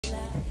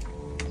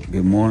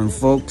Good morning,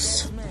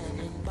 folks.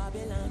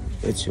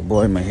 It's your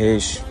boy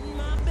Mahesh.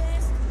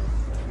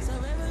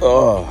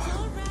 Oh,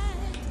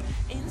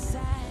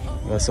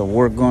 got some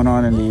work going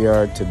on in the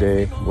yard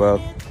today.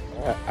 Well,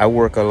 I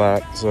work a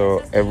lot,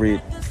 so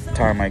every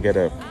time I get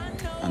an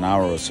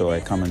hour or so, I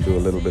come and do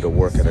a little bit of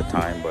work at a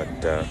time. But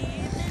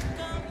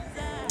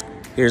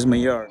here's my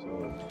yard.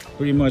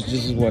 Pretty much,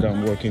 this is what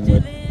I'm working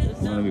with.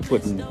 I'm gonna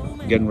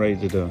be getting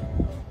ready to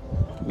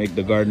make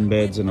the garden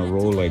beds in a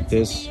row like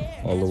this,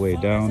 all the way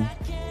down.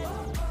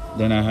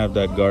 Then I have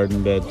that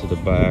garden bed to the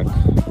back,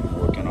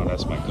 working on.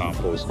 That's my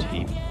compost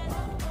heap.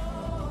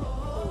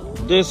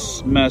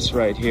 This mess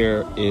right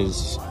here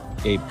is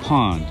a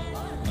pond.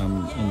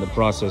 I'm in the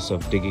process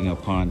of digging a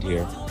pond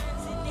here.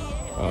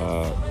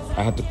 I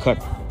had to cut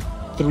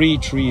 3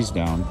 trees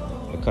down.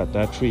 I cut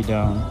that tree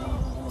down.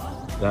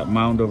 That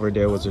mound over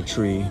there was a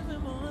tree.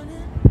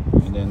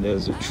 And then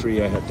there's a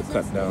tree I had to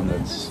cut down,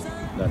 that's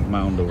that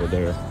mound over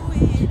there.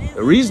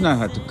 The reason I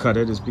had to cut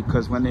it is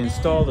because when they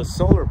installed the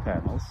solar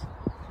panels,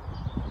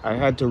 I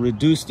had to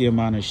reduce the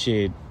amount of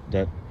shade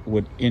that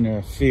would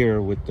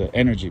interfere with the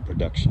energy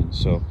production.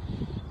 So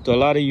to a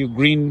lot of you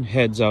green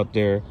heads out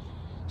there,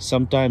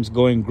 sometimes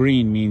going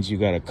green means you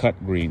got to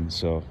cut green.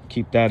 So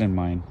keep that in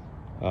mind.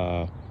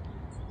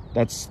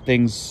 That's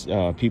things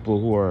people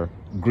who are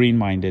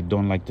green-minded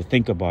don't like to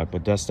think about,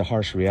 but that's the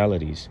harsh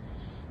realities.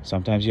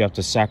 Sometimes you have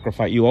to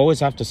sacrifice. You always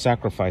have to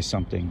sacrifice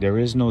something. There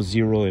is no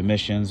zero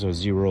emissions or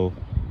zero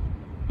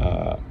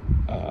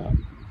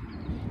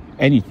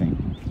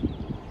anything.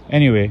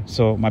 Anyway,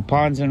 so my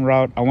pond's en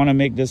route. I want to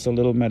make this a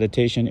little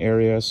meditation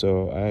area,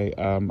 so I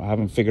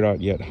haven't figured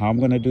out yet how I'm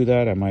going to do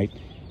that. I might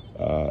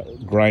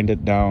grind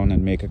it down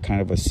and make a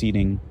kind of a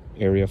seating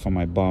area for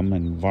my bum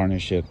and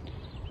varnish it.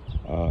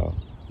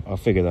 I'll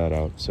figure that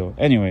out. So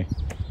anyway,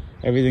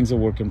 everything's a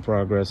work in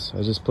progress.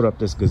 I just put up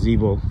this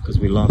gazebo because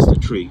we lost a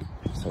tree,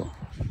 so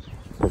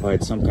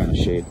provide some kind of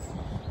shade.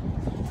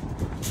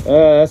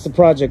 That's the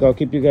project. I'll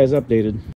keep you guys updated.